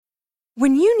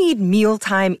When you need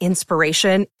mealtime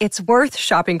inspiration, it's worth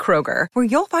shopping Kroger, where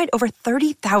you'll find over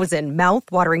 30,000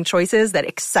 mouth-watering choices that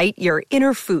excite your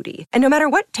inner foodie. And no matter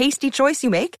what tasty choice you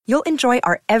make, you'll enjoy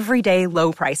our everyday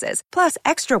low prices, plus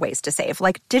extra ways to save,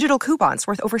 like digital coupons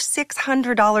worth over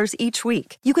 $600 each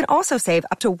week. You can also save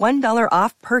up to $1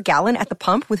 off per gallon at the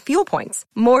pump with fuel points.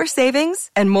 More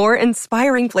savings and more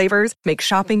inspiring flavors make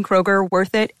shopping Kroger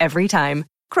worth it every time.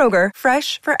 Kroger,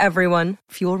 fresh for everyone.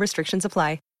 Fuel restrictions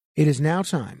apply. It is now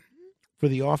time for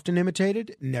the often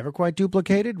imitated, never quite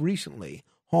duplicated, recently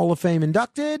Hall of Fame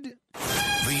inducted.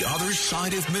 The Other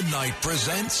Side of Midnight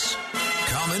presents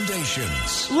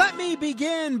Commendations. Let me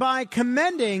begin by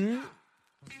commending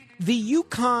the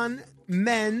UConn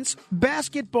men's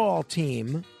basketball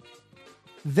team.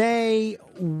 They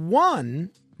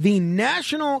won the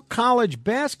National College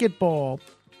Basketball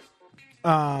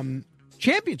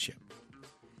Championship.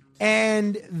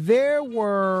 And there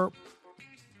were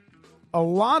a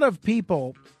lot of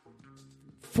people,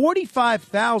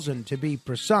 45,000 to be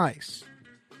precise,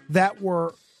 that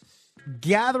were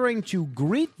gathering to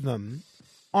greet them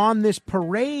on this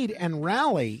parade and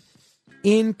rally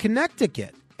in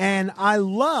Connecticut. And I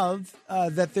love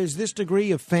that there's this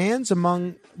degree of fans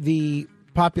among the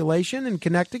population in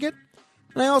Connecticut.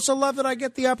 And I also love that I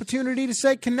get the opportunity to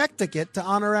say Connecticut to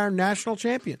honor our national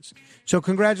champions. So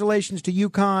congratulations to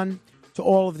UConn, to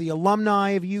all of the alumni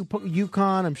of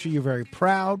UConn. I'm sure you're very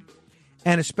proud,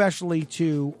 and especially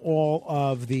to all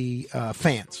of the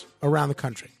fans around the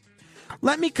country.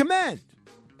 Let me commend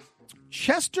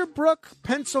Chesterbrook,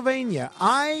 Pennsylvania.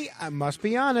 I must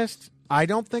be honest, I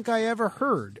don't think I ever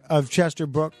heard of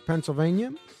Chesterbrook,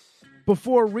 Pennsylvania,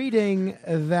 before reading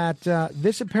that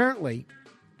this apparently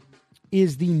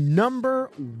is the number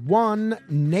one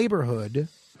neighborhood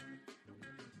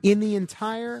in the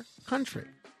entire country.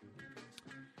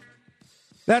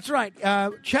 That's right.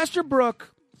 Chesterbrook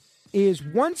is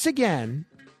once again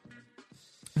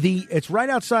it's right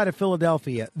outside of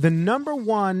Philadelphia, the number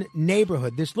one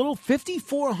neighborhood. This little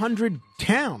 5,400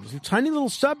 town, a tiny little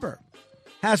suburb,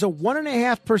 has a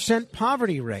 1.5%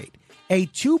 poverty rate, a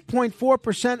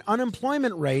 2.4%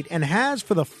 unemployment rate, and has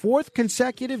for the fourth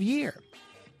consecutive year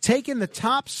taken the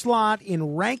top slot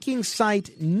in ranking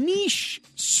site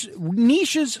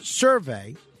Niche's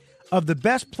survey of the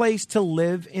best place to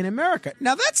live in America.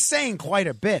 Now, that's saying quite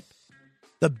a bit.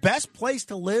 The best place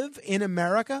to live in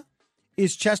America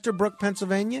is Chesterbrook,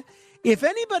 Pennsylvania. If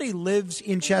anybody lives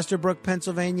in Chesterbrook,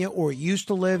 Pennsylvania, or used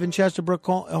to live in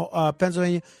Chesterbrook,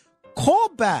 Pennsylvania, call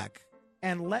back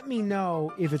and let me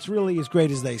know if it's really as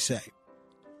great as they say.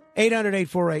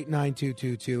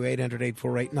 800-848-9222,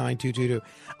 800-848-9222.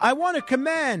 I want to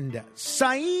commend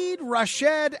Saeed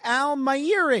Rashed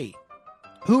Al-Mayiri,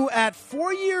 who at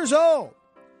 4 years old,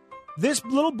 this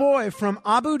little boy from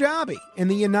Abu Dhabi in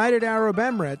the United Arab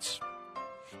Emirates,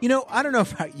 you know, I don't know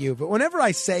about you, but whenever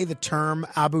I say the term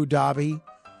Abu Dhabi,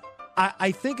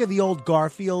 I think of the old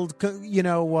Garfield,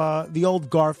 the old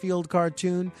Garfield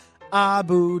cartoon,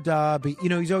 Abu Dhabi. You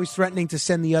know, he's always threatening to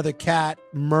send the other cat,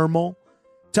 Mermal,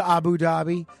 to Abu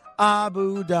Dhabi.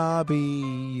 Abu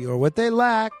Dhabi, or what they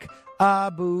lack,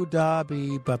 Abu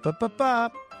Dhabi,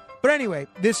 ba-ba-ba-ba. But anyway,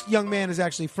 this young man is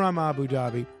actually from Abu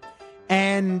Dhabi,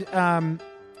 and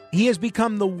he has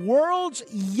become the world's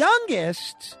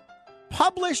youngest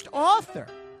published author.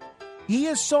 He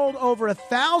has sold over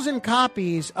 1,000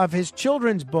 copies of his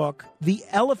children's book, The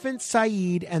Elephant,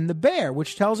 Saeed, and the Bear,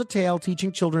 which tells a tale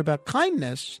teaching children about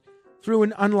kindness through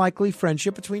an unlikely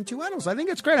friendship between two animals. I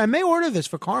think it's great. I may order this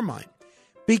for Carmine,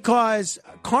 because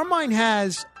Carmine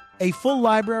has a full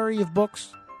library of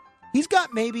books. He's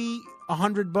got maybe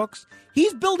 100 books.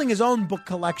 He's building his own book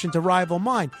collection to rival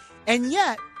mine. And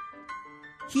yet,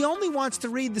 he only wants to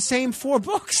read the same 4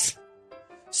 books.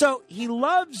 So he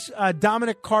loves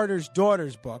Dominic Carter's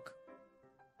daughter's book,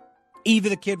 Eva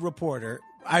the Kid Reporter.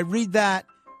 I read that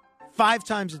 5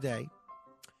 times a day.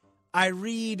 I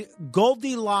read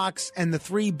Goldilocks and the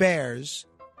Three Bears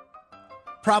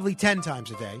probably 10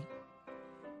 times a day.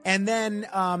 And then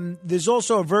there's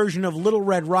also a version of Little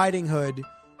Red Riding Hood,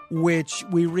 which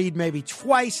we read maybe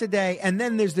twice a day. And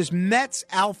then there's this Mets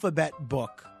alphabet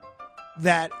book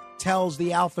that tells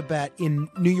the alphabet in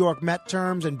New York Met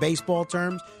terms and baseball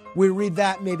terms. We read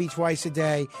that maybe twice a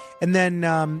day. And then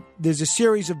there's a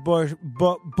series of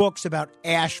books about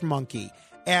Ash Monkey.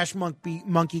 Ash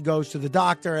Monkey goes to the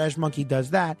doctor. Ash Monkey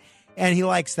does that. And he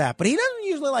likes that. But he doesn't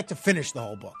usually like to finish the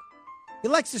whole book. He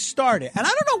likes to start it. And I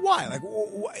don't know why.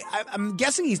 I'm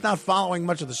guessing he's not following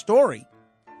much of the story.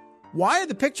 Why are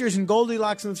the pictures in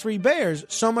Goldilocks and the Three Bears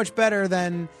so much better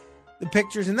than the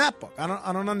pictures in that book? I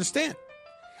don't understand.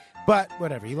 But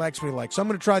whatever, he likes what he likes. So I'm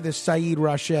going to try this Saeed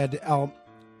Rashid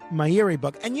Al-Mahiri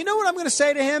book. And you know what I'm going to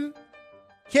say to him?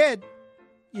 Kid,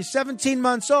 you're 17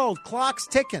 months old. Clock's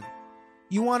ticking.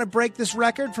 You want to break this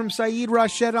record from Saeed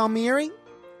Rashid Al-Mahiri?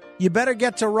 You better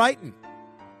get to writing.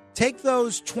 Take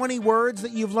those 20 words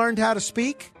that you've learned how to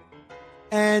speak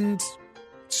and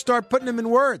start putting them in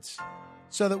words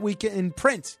so that we can, in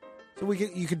print, so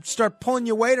you can start pulling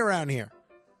your weight around here.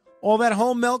 All that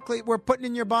whole milk that we're putting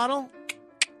in your bottle,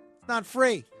 it's not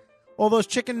free. All those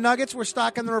chicken nuggets we're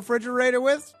stocking the refrigerator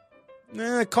with,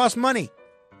 it costs money.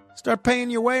 Start paying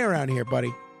your way around here,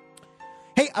 buddy.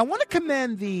 Hey, I want to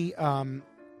commend the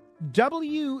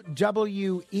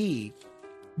WWE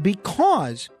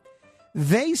because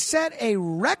they set a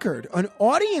record, an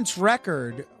audience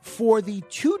record for the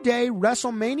 2-day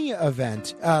WrestleMania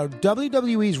event.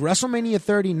 WWE's WrestleMania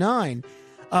 39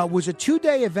 was a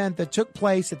 2-day event that took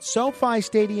place at SoFi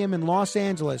Stadium in Los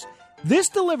Angeles. This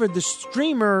delivered the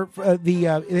streamer,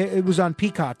 it was on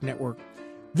Peacock Network.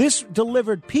 This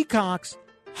delivered Peacock's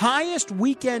highest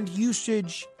weekend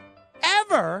usage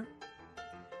ever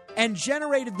and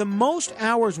generated the most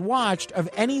hours watched of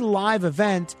any live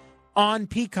event on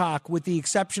Peacock, with the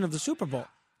exception of the Super Bowl.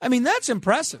 I mean, that's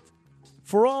impressive.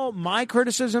 For all my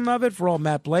criticism of it, for all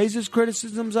Matt Blaze's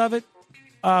criticisms of it,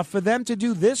 for them to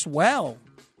do this well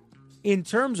in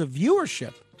terms of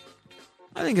viewership,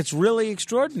 I think it's really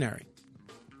extraordinary.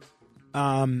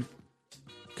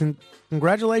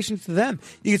 Congratulations to them.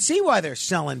 You can see why they're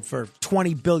selling for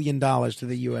 $20 billion to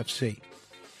the UFC.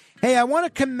 Hey, I want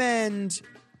to commend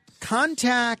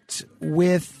Contact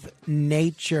with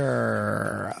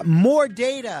Nature. More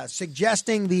data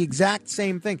suggesting the exact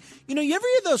same thing. You know, you ever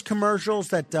hear those commercials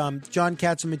that John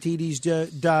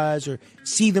Catsimatidis does, or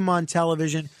see them on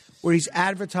television, where he's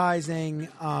advertising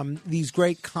these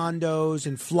great condos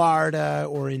in Florida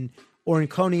or in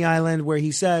Coney Island, where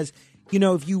he says, you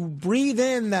know, if you breathe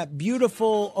in that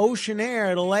beautiful ocean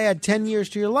air, it'll add 10 years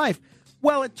to your life.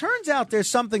 Well, it turns out there's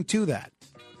something to that,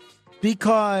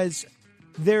 because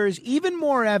there is even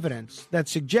more evidence that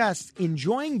suggests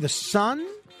enjoying the sun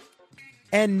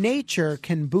and nature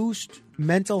can boost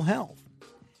mental health.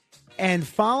 And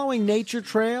following nature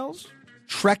trails,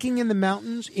 trekking in the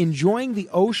mountains, enjoying the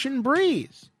ocean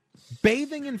breeze,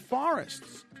 bathing in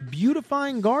forests,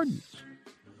 beautifying gardens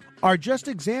are just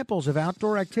examples of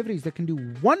outdoor activities that can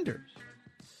do wonders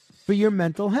for your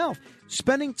mental health.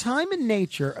 Spending time in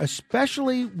nature,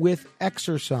 especially with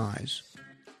exercise,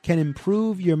 can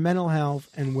improve your mental health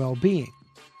and well-being.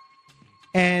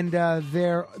 And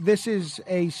this is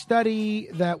a study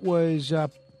that was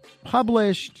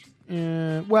published.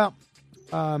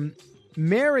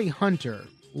 Mary Hunter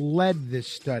led this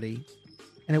study,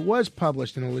 and it was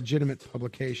published in a legitimate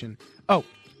publication.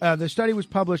 The study was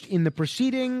published in the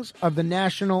Proceedings of the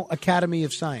National Academy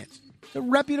of Science. It's a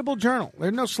reputable journal. There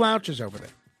are no slouches over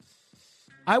there.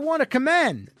 I want to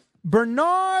commend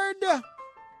Bernard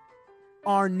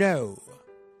Arnault.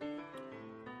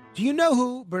 Do you know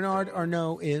who Bernard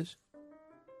Arnault is?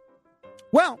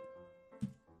 Well,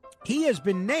 he has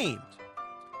been named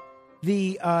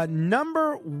the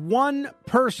number one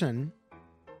person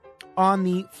on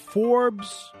the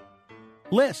Forbes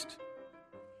list.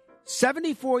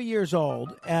 74 years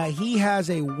old. He has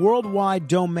a worldwide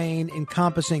domain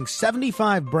encompassing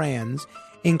 75 brands,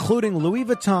 including Louis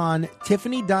Vuitton,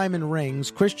 Tiffany diamond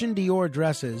rings, Christian Dior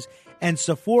dresses, and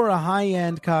Sephora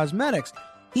high-end cosmetics.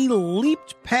 He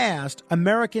leaped past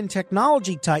American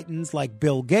technology titans like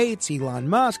Bill Gates, Elon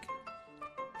Musk,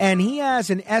 and he has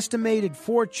an estimated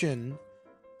fortune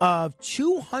of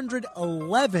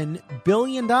 $211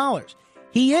 billion.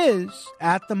 He is,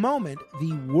 at the moment,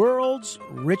 the world's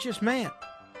richest man.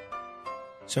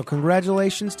 So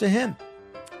congratulations to him.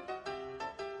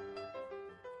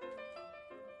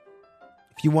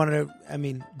 If you want to,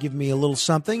 give me a little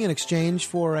something in exchange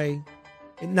for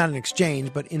not an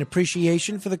exchange, but in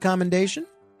appreciation for the commendation,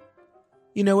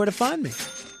 you know where to find me.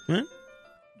 Huh?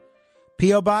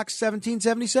 P.O. Box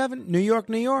 1777, New York,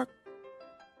 New York.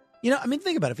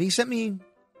 Think about it. If he sent me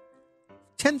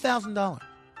 $10,000,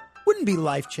 wouldn't be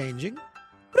life-changing,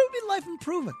 but it would be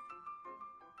life-improving.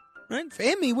 Right? For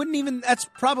him, he wouldn't even, that's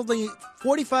probably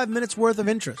 45 minutes worth of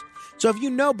interest. So if you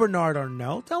know Bernard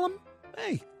Arnault, tell him,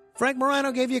 hey, Frank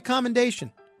Morano gave you a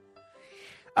commendation.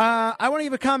 I want to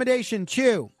give a commendation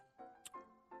to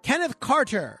Kenneth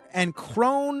Carter and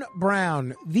Crone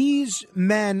Brown. These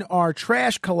men are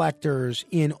trash collectors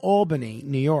in Albany,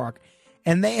 New York,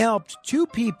 and they helped two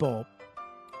people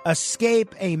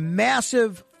escape a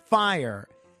massive fire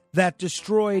that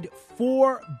destroyed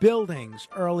 4 buildings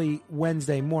early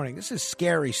Wednesday morning. This is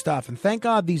scary stuff, and thank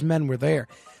God these men were there.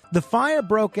 The fire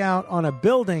broke out on a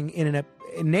building in a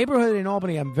neighborhood in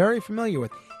Albany I'm very familiar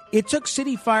with. It took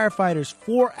city firefighters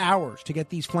 4 hours to get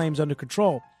these flames under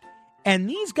control. And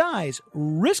these guys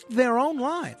risked their own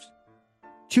lives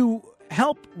to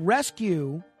help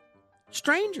rescue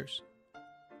strangers.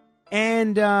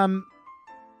 And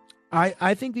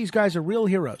I think these guys are real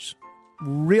heroes.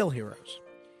 Real heroes.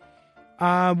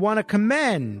 I want to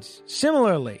commend,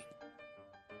 similarly,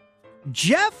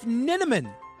 Jeff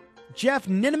Ninneman. Jeff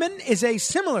Ninneman is a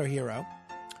similar hero.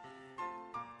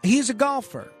 He's a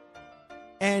golfer,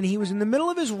 and he was in the middle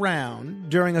of his round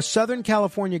during a Southern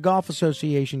California Golf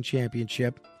Association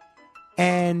championship,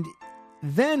 and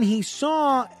then he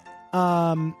saw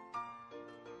a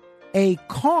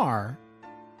car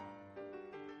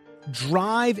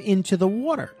drive into the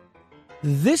water.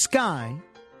 This guy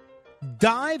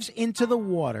dives into the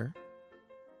water,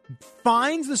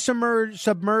 finds the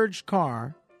submerged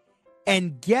car,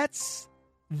 and gets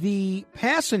the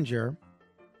passenger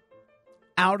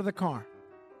out of the car.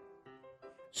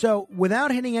 So,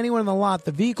 without hitting anyone in the lot,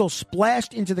 the vehicle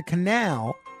splashed into the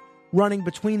canal running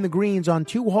between the greens on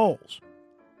 2 holes.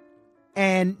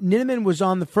 And Ninneman was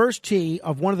on the first tee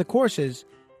of one of the courses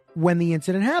when the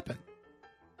incident happened.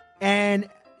 And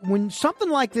when something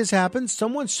like this happens,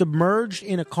 someone submerged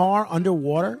in a car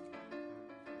underwater,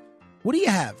 what do you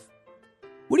have?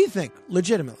 What do you think,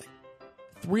 legitimately?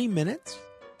 3 minutes?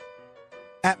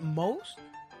 At most?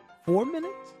 4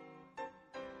 minutes?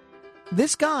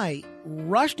 This guy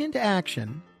rushed into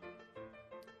action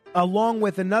along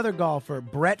with another golfer,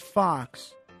 Brett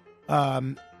Fox,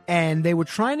 and they were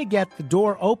trying to get the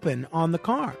door open on the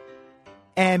car.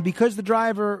 And because the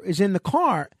driver is in the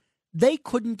car, they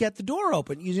couldn't get the door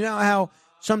open. You know how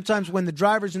sometimes when the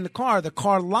driver's in the car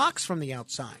locks from the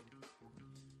outside.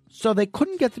 So they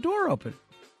couldn't get the door open.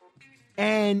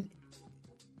 And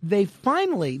they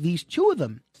finally, these two of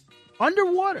them,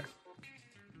 underwater,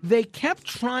 they kept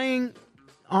trying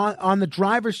on the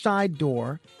driver's side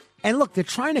door. And look, they're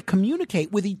trying to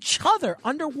communicate with each other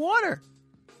underwater,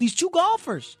 these two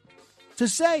golfers, to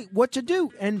say what to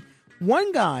do. And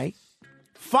one guy,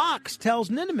 Fox, tells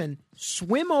Ninneman,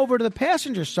 swim over to the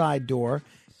passenger side door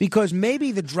because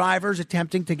maybe the driver's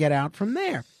attempting to get out from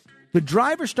there. The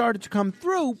driver started to come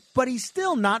through, but he's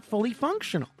still not fully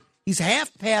functional. He's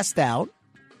half passed out,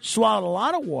 swallowed a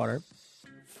lot of water.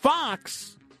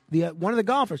 Fox, one of the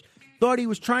golfers, thought he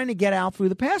was trying to get out through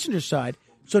the passenger side.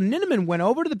 So Ninneman went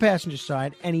over to the passenger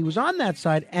side, and he was on that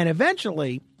side, and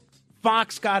eventually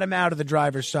Fox got him out of the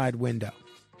driver's side window.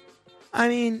 I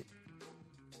mean,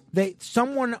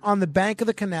 someone on the bank of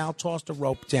the canal tossed a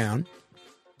rope down,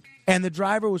 and the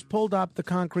driver was pulled up the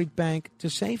concrete bank to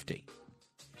safety.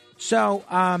 So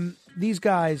these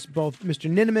guys, both Mr.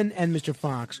 Ninneman and Mr.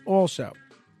 Fox, also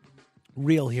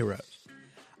real heroes.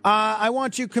 I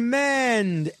want to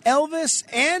commend Elvis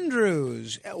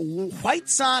Andrus, White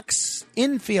Sox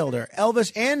infielder.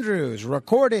 Elvis Andrus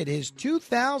recorded his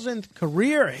 2000th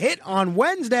career hit on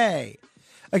Wednesday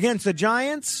against the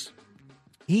Giants.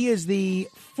 He is the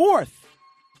 4th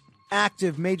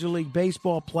active Major League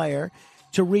Baseball player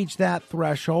to reach that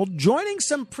threshold, joining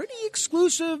some pretty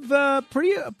exclusive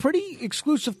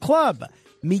club.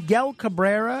 Miguel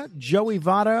Cabrera, Joey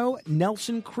Votto,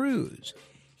 Nelson Cruz.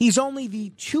 He's only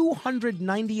the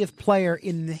 290th player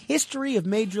in the history of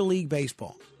Major League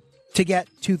Baseball to get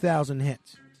 2,000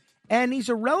 hits. And he's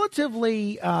a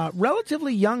relatively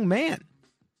young man.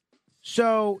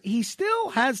 So he still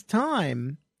has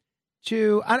time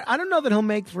to, I don't know that he'll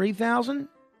make 3,000,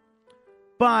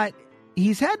 but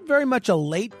he's had very much a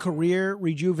late career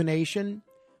rejuvenation,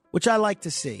 which I like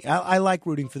to see. I like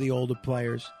rooting for the older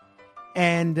players.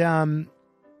 And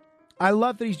I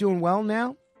love that he's doing well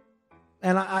now.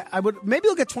 And I would, maybe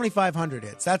he'll get 2,500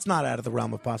 hits. That's not out of the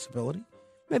realm of possibility.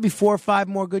 Maybe 4 or 5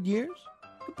 more good years.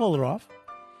 He'll pull it off.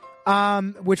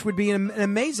 Which would be an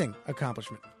amazing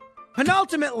accomplishment.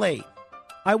 Penultimately,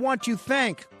 I want to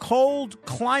thank Cold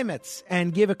Climates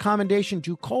and give a commendation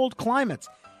to Cold Climates.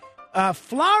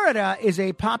 Florida is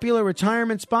a popular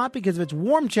retirement spot because of its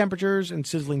warm temperatures and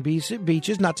sizzling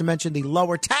beaches, not to mention the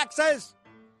lower taxes.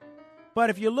 But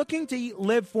if you're looking to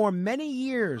live for many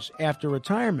years after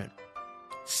retirement,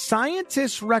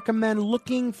 scientists recommend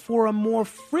looking for a more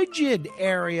frigid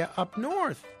area up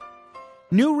north.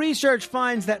 New research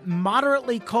finds that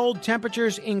moderately cold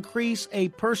temperatures increase a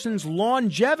person's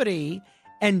longevity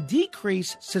and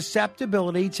decrease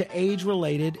susceptibility to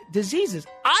age-related diseases.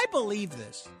 I believe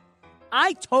this.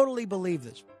 I totally believe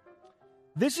this.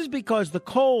 This is because the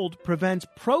cold prevents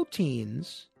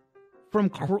proteins from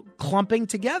clumping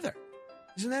together.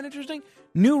 Isn't that interesting?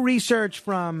 New research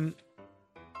from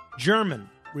German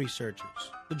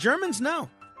researchers. The Germans know.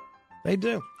 They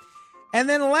do. And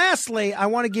then lastly, I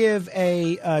want to give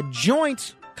a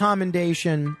joint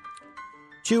commendation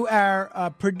to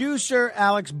our producer,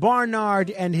 Alex Barnard,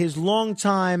 and his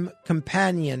longtime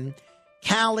companion,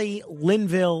 Callie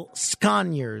Linville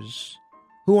Sconyers,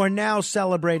 who are now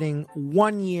celebrating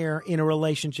 1 year in a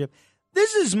relationship.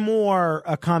 This is more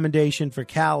a commendation for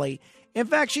Callie. In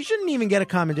fact, she shouldn't even get a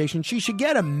commendation. She should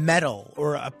get a medal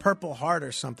or a Purple Heart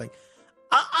or something.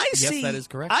 Yes, that is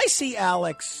correct. I see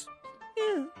Alex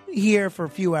here for a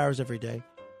few hours every day.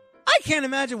 I can't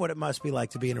imagine what it must be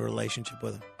like to be in a relationship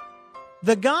with him.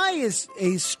 The guy is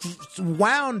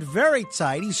wound very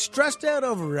tight. He's stressed out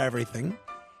over everything.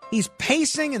 He's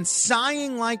pacing and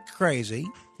sighing like crazy.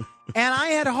 And I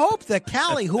had hoped that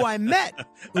Callie, who I met,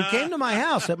 who came to my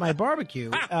house at my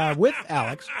barbecue with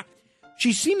Alex,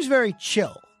 she seems very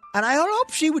chill. And I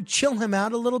hope she would chill him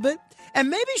out a little bit. And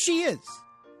maybe she is.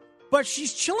 But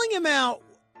she's chilling him out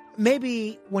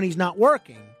maybe when he's not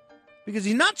working, because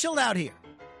he's not chilled out here.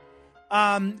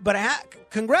 But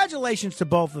congratulations to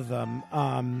both of them.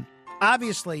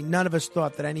 Obviously, none of us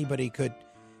thought that anybody could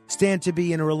stand to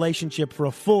be in a relationship for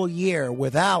a full year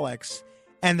with Alex.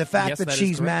 And the fact that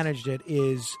she's managed it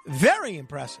is very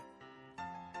impressive.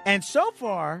 And so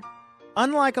far,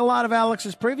 unlike a lot of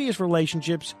Alex's previous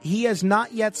relationships, he has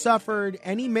not yet suffered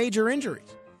any major injuries.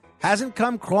 Hasn't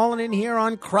come crawling in here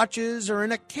on crutches or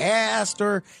in a cast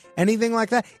or anything like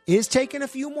that. Is taking a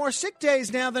few more sick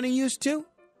days now than he used to.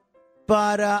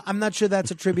 But I'm not sure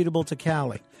that's attributable to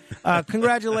Callie.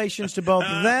 Congratulations to both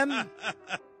of them.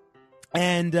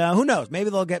 And who knows? Maybe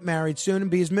they'll get married soon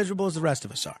and be as miserable as the rest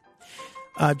of us are.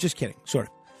 Just kidding, sort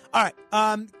of. All right.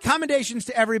 Commendations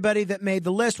to everybody that made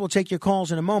the list. We'll take your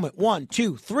calls in a moment. 1,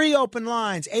 2, 3 open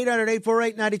lines.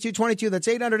 800-848-9222. That's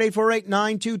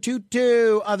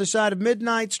 800-848-9222. Other Side of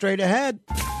Midnight, straight ahead.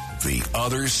 The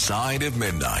Other Side of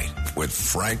Midnight with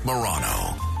Frank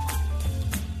Morano.